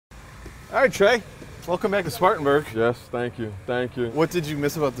All right, Trey. Welcome back to Spartanburg. Yes, thank you, thank you. What did you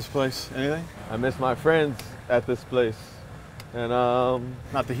miss about this place? Anything? I miss my friends at this place, and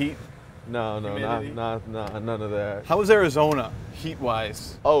Not the heat? no, Humidity? none of that. How was Arizona,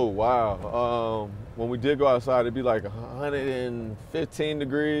 heat-wise? Oh wow, when we did go outside, it'd be like 115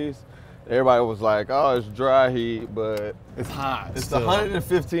 degrees. Everybody was like, "Oh, it's dry heat," but It's hot. it's still.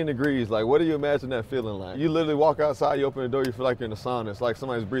 115 degrees. Like, what do you imagine that feeling like? You literally walk outside, you open the door, you feel like you're in a sauna. It's like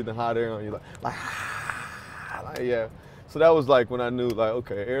somebody's breathing hot air on you, like yeah. So that was like when I knew, like,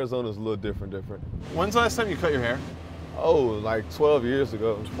 okay, Arizona's a little different. When's the last time you cut your hair? Oh, like 12 years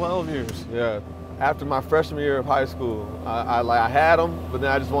ago. 12 years. Yeah. After my freshman year of high school, I had them, but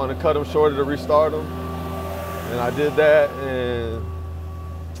then I just wanted to cut them shorter to restart them, and I did that, and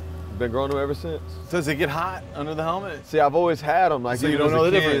been growing them ever since. Does it get hot under the helmet? See, I've always had them. Like, So you even don't as a know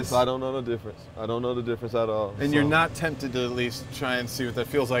the kid, difference? so I don't know the difference. I don't know the difference at all. And so. you're not tempted to at least try and see what that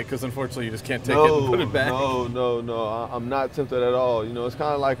feels like, because unfortunately you just can't take it and put it back. No. I'm not tempted at all. You know, it's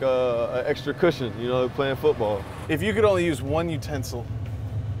kind of like an extra cushion, you know, playing football. If you could only use one utensil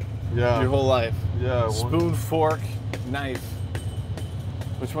Yeah. your whole life, Yeah. spoon, fork, knife,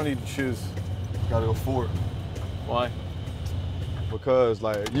 which one do you choose? Gotta go for it. Why? Because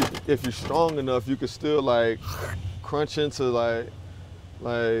like if you're strong enough, you can still like crunch into like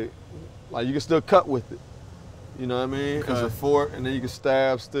you can still cut with it. You know what I mean? It's a Okay. fork, and then you can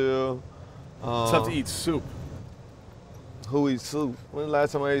stab still. It's tough to eat soup. Who eats soup? When the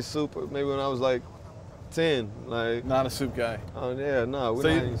last time I ate soup? Maybe when I was like 10. Like, Not a soup guy. oh yeah, no, we're So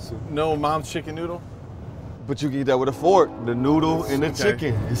not you, eating soup. no mom's chicken noodle? But you can eat that with a fork, the noodle and the Okay.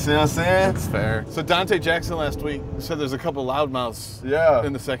 chicken. You see what I'm saying? That's fair. So Dante Jackson last week said there's a couple loudmouths Yeah.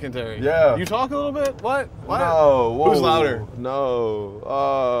 in the secondary. Yeah. You talk a little bit? What? No. Whoa. Who's louder?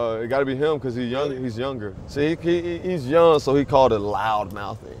 No. It got to be him because he's young. He's younger. See, he's young, so he called it loud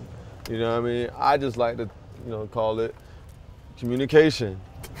mouthing. You know what I mean? I just like to, call it communication.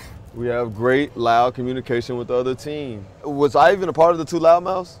 We have great loud communication with the other team. Was I even a part of the two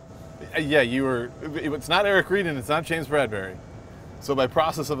loudmouths? Yeah, you were. It's not Eric Reed and it's not James Bradbury. So by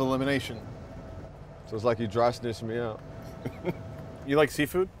process of elimination. So it's like you dry snitched me out. You like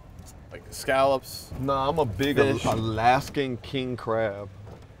seafood? Like scallops? No, I'm a big Fish. Alaskan king crab.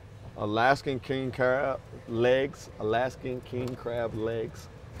 Alaskan king crab legs. Alaskan king crab legs.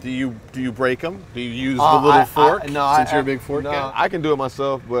 Do you break them? Do you use the little fork? Since you're a big fork guy? I can do it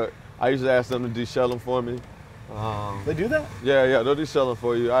myself, but I usually ask them to deshell them for me. They do that? Yeah, they'll deshell them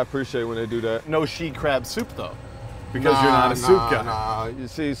for you. I appreciate when they do that. No she crab soup though, because you're not a soup guy. Nah, you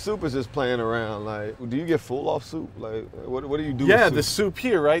see, soup is just playing around. Like, do you get full off soup? Like, what do you do Yeah, with the soup? soup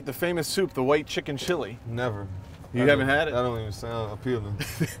here, right? The famous soup, the white chicken chili. Never. You haven't had it? That don't even sound appealing.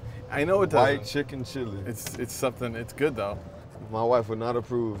 I know it doesn't. White chicken chili. It's something. It's good though. My wife would not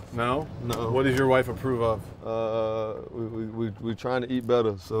approve. No. No. What does your wife approve of? We're trying to eat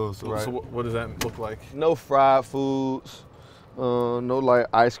better, so right. So what does that look like? No fried foods, no like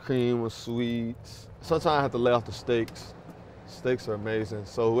ice cream or sweets. Sometimes I have to lay off the steaks. Steaks are amazing.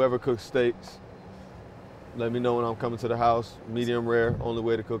 So whoever cooks steaks, let me know when I'm coming to the house. Medium rare, only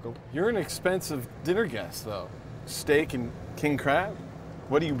way to cook them. You're an expensive dinner guest though. Steak and king crab.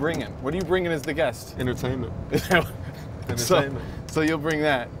 What are you bringing? What are you bringing as the guest? Entertainment. So you'll bring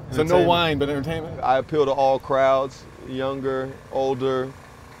that. So no Entertainment. wine, but entertainment. I appeal to all crowds, younger, older.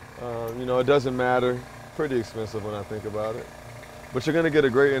 It doesn't matter. Pretty expensive when I think about it. But you're gonna get a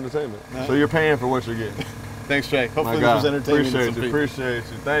great entertainment. So you're paying for what you're getting. Thanks, Jay. Hopefully My this God. was entertaining. to some Appreciate you. people. Appreciate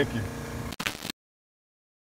you. Thank you.